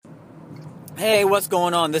Hey, what's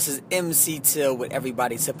going on? This is MC Till with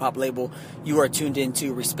Everybody's Hip Hop Label. You are tuned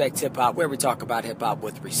into Respect Hip Hop, where we talk about hip hop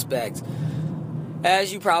with respect.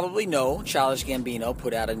 As you probably know, Childish Gambino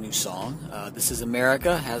put out a new song. This is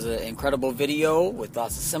America. Has an incredible video with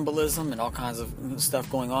lots of symbolism and all kinds of stuff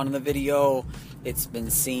going on in the video. It's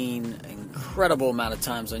been seen an incredible amount of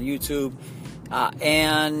times on YouTube.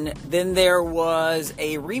 And then there was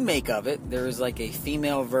a remake of it. There was like a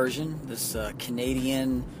female version. This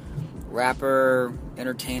Canadian rapper,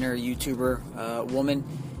 entertainer, YouTuber woman,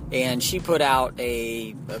 and she put out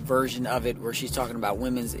a version of it where she's talking about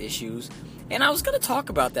women's issues. And I was going to talk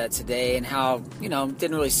about that today and how, it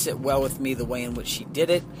didn't really sit well with me the way in which she did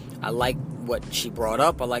it. I like what she brought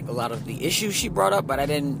up. I like a lot of the issues she brought up, but I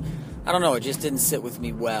don't know, it just didn't sit with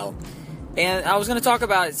me well. And I was going to talk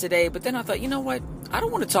about it today, but then I thought, you know what? I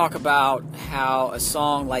don't want to talk about how a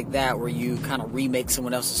song like that, where you kind of remake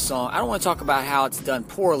someone else's song, I don't want to talk about how it's done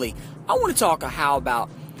poorly. I want to talk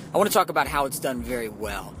about how it's done very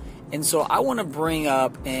well. And so I want to bring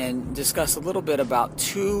up and discuss a little bit about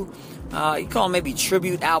two, you call them maybe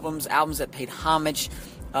tribute albums that paid homage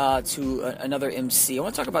to another MC. I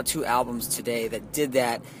want to talk about two albums today that did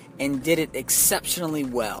that and did it exceptionally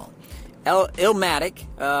well. Illmatic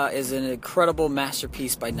is an incredible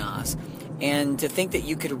masterpiece by Nas. And to think that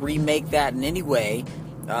you could remake that in any way,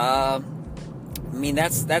 that's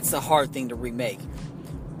a hard thing to remake.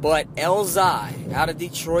 But Elzhi, out of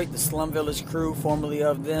Detroit, the Slum Village crew, formerly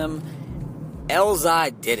of them,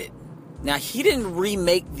 Elzhi did it. Now, he didn't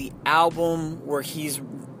remake the album where he's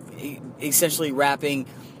essentially rapping,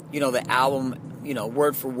 the album,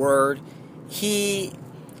 word for word. He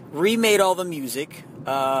remade all the music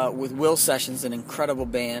with Will Sessions, an incredible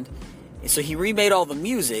band. So he remade all the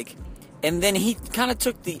music, and then he kind of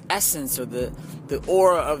took the essence or the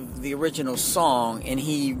aura of the original song, and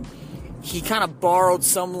he kind of borrowed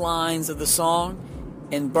some lines of the song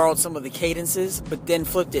and borrowed some of the cadences, but then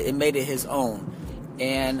flipped it and made it his own.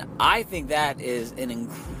 And I think that is an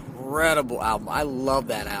incredible album. I love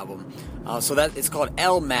that album. So that it's called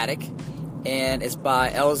Illmatic, and it's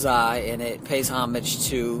by Elzhi, and it pays homage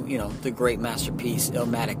to, the great masterpiece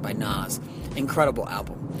Illmatic by Nas. Incredible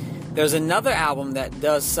album. There's another album that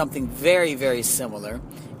does something very, very similar,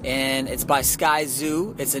 and it's by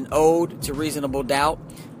Skyzoo. It's an ode to Reasonable Doubt,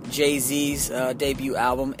 Jay-Z's debut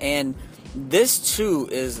album, and this too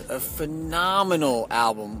is a phenomenal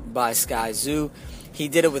album by Skyzoo. He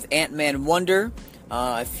did it with Ant-Man Wonder.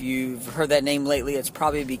 If you've heard that name lately, it's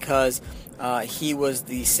probably because he was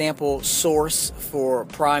the sample source for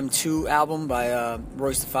Prime 2 album by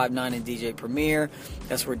Royce the 5'9" and DJ Premier.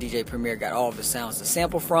 That's where DJ Premier got all of his sounds to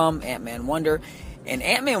sample from, Ant-Man Wonder. And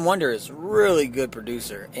Ant-Man Wonder is a really good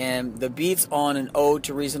producer. And the beats on an ode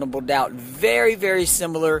to Reasonable Doubt, very, very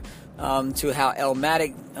similar to how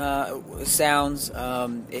Illmatic sounds,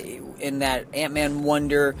 in that Ant-Man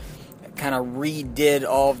Wonder kind of redid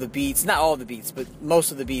all of the beats, not all of the beats, but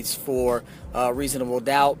most of the beats for Reasonable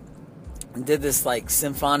Doubt. Did this like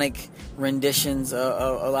symphonic renditions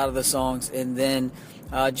of a lot of the songs, and then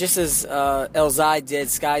just as Elzhi did,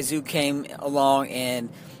 Skyzoo came along and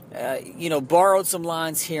borrowed some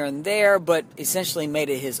lines here and there, but essentially made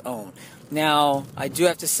it his own. Now, I do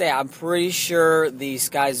have to say, I'm pretty sure the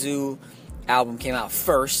Skyzoo album came out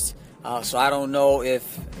first, so I don't know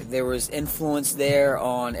if there was influence there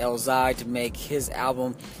on Elzhi to make his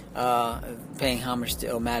album paying homage to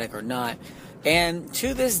Illmatic or not. And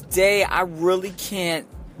to this day, I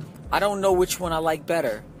don't know which one I like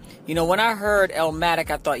better. When I heard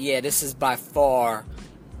Illmatic, I thought, yeah, this is better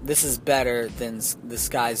than the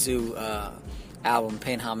Skyzoo album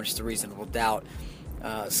paying homage to Reasonable Doubt.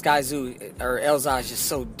 Skyzoo, or Elzhi, is just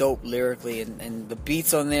so dope lyrically, and the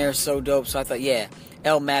beats on there are so dope, so I thought, yeah,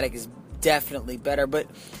 Illmatic is definitely better. But,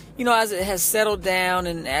 as it has settled down,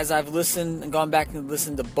 and as I've listened and gone back and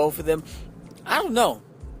listened to both of them, I don't know.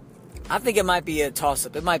 I think it might be a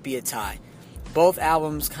toss-up. It might be a tie. Both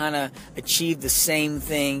albums kind of achieve the same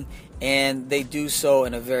thing, and they do so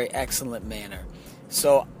in a very excellent manner.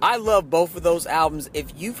 So I love both of those albums.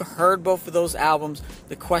 If you've heard both of those albums,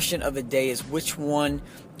 the question of the day is, which one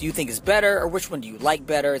do you think is better, or which one do you like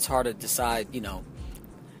better? It's hard to decide,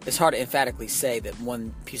 it's hard to emphatically say that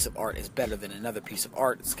one piece of art is better than another piece of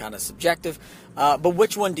art. It's kind of subjective. But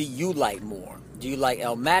which one do you like more? Do you like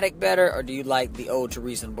Illmatic better, or do you like the Ode to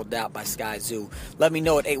Reasonable Doubt by Skyzoo? Let me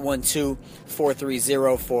know at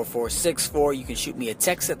 812-430-4464. You can shoot me a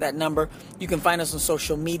text at that number. You can find us on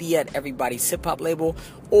social media at Everybody's Hip Hop Label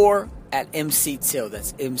or at MC Till.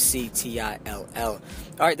 That's MCTILL. All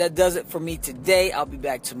right, that does it for me today. I'll be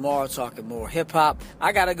back tomorrow talking more hip hop.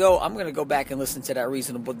 I gotta go. I'm gonna go back and listen to that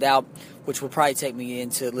Reasonable Doubt, which will probably take me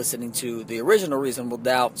into listening to the original Reasonable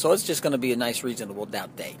Doubt. So it's just gonna be a nice Reasonable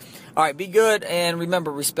Doubt day. All right, be good, and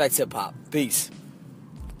remember, respect hip hop. Peace.